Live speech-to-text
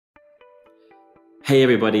Hey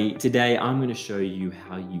everybody, today I'm going to show you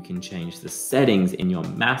how you can change the settings in your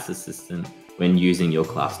Maths Assistant when using your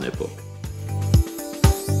class notebook.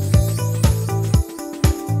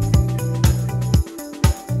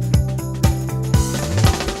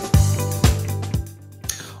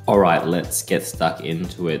 Alright, let's get stuck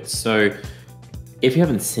into it. So if you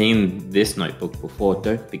haven't seen this notebook before,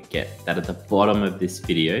 don't forget that at the bottom of this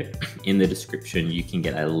video, in the description, you can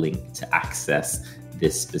get a link to access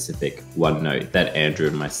this specific OneNote that Andrew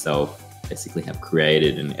and myself basically have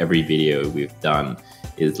created, and every video we've done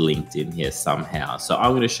is linked in here somehow. So I'm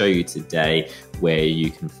going to show you today where you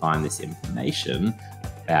can find this information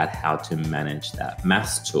about how to manage that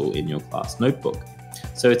maths tool in your class notebook.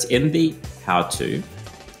 So it's in the how to,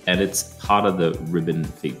 and it's part of the ribbon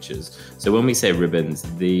features. So when we say ribbons,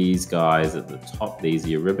 these guys at the top, these are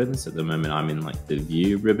your ribbons. At the moment, I'm in like the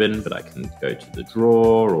view ribbon, but I can go to the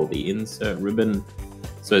draw or the insert ribbon.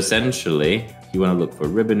 So essentially, if you want to look for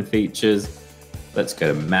ribbon features, let's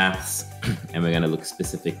go to maths, and we're going to look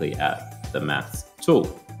specifically at the maths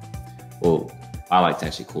tool. Well, I like to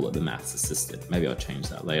actually call it the Maths Assistant. Maybe I'll change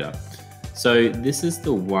that later. So this is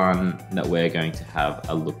the one that we're going to have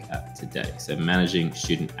a look at today. So managing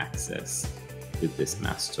student access with this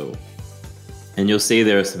maths tool. And you'll see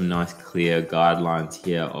there are some nice clear guidelines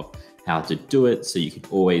here of how to do it. So you can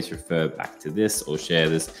always refer back to this or share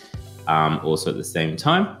this also at the same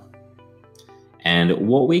time. And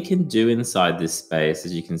what we can do inside this space,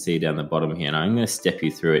 as you can see down the bottom here, and I'm going to step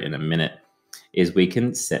you through it in a minute, is we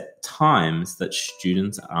can set times that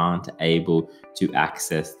students aren't able to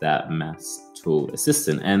access that maths tool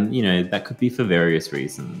assistant. And, that could be for various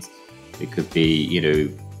reasons. It could be,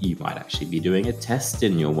 you might actually be doing a test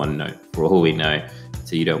in your OneNote for all we know.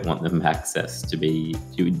 So you don't want them you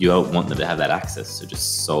don't want them to have that access to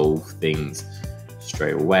just solve things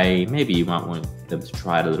straight away. Maybe you might want them to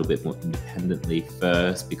try it a little bit more independently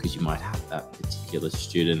first, because you might have that particular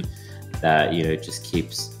student that just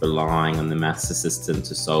keeps relying on the maths assistant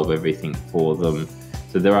to solve everything for them.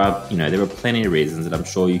 So there are plenty of reasons, and I'm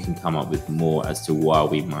sure you can come up with more as to why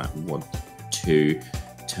we might want to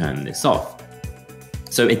turn this off.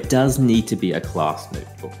 So it does need to be a class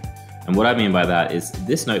notebook. And what I mean by that is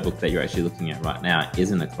this notebook that you're actually looking at right now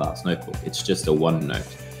isn't a class notebook. It's just a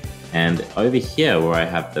OneNote. And over here where I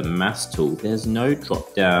have the maths tool, there's no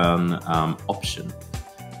drop down option.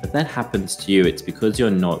 If that happens to you, it's because you're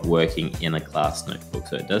not working in a class notebook.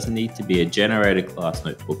 So it doesn't need to be a generated class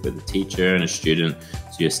notebook with a teacher and a student.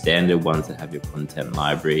 So your standard ones that have your content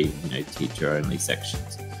library, teacher only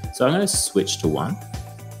sections. So I'm going to switch to one.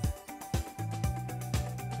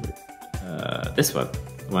 This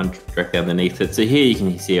one directly underneath it. So here you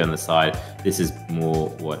can see on the side, this is more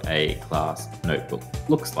what a class notebook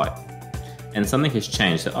looks like. And something has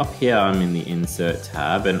changed. So up here, I'm in the insert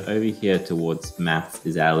tab, and over here towards maths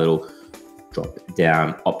is our little drop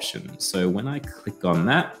down option. So when I click on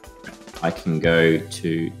that, I can go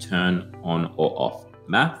to turn on or off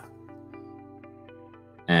math.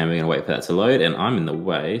 And we're gonna wait for that to load, and I'm in the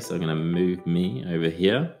way. So I'm gonna move me over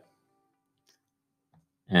here.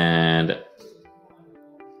 And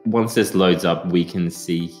once this loads up, we can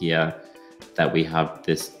see here that we have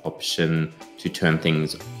this option to turn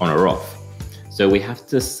things on or off. So we have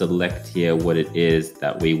to select here what it is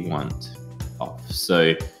that we want off.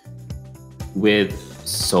 So with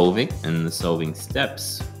solving and the solving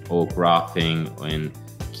steps, or graphing and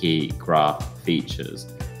key graph features.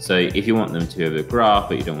 So if you want them to have a graph,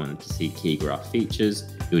 but you don't want them to see key graph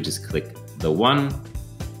features, you'll just click the one,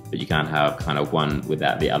 but you can't have kind of one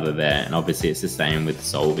without the other there. And obviously it's the same with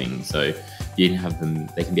solving. So you can have them,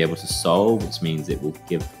 they can be able to solve, which means it will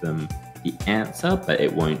give them the answer, but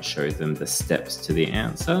it won't show them the steps to the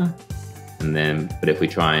answer. But if we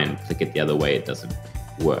try and click it the other way, it doesn't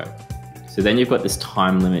work. So then you've got this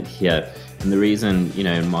time limit here. And the reason,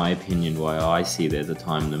 in my opinion, why I see there's a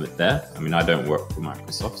time limit there, I mean, I don't work for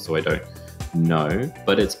Microsoft, so I don't know,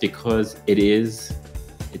 but it's because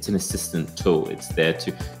it's an assistant tool. It's there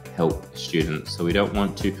to help students. So we don't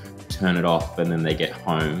want to turn it off and then they get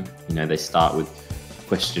home, they start with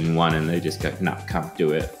question 1 and they just go, no, can't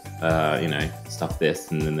do it. Stuff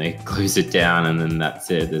this, and then they close it down, and then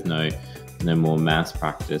that's it. There's no more maths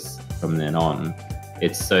practice from then on.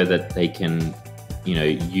 It's so that they can,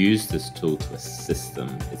 use this tool to assist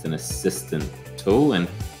them. It's an assistant tool, and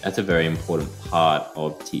that's a very important part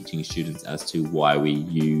of teaching students as to why we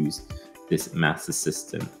use this maths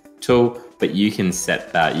assistant tool. But you can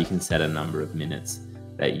set that, you can set a number of minutes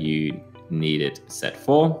that you need it set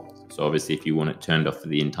for. So obviously if you want it turned off for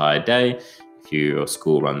the entire day, if your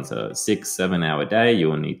school runs a 6-7 hour day, you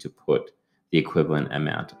will need to put the equivalent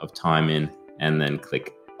amount of time in and then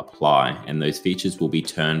click apply, and those features will be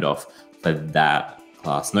turned off for that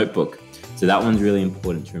class notebook. So that one's really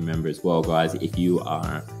important to remember as well, guys. If you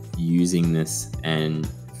are using this, and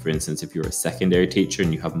for instance, if you're a secondary teacher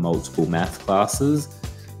and you have multiple math classes,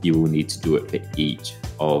 you will need to do it for each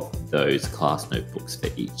of those class notebooks for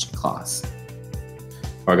each class.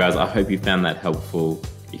 All right, guys, I hope you found that helpful.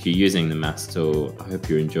 If you're using the maths tool, I hope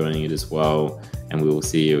you're enjoying it as well, and we will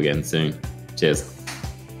see you again soon. Cheers.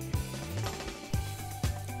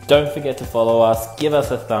 Don't forget to follow us, give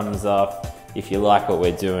us a thumbs up if you like what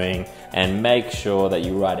we're doing, and make sure that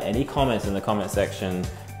you write any comments in the comment section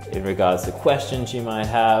in regards to questions you might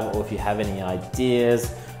have, or if you have any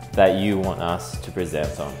ideas that you want us to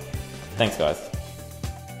present on. Thanks, guys.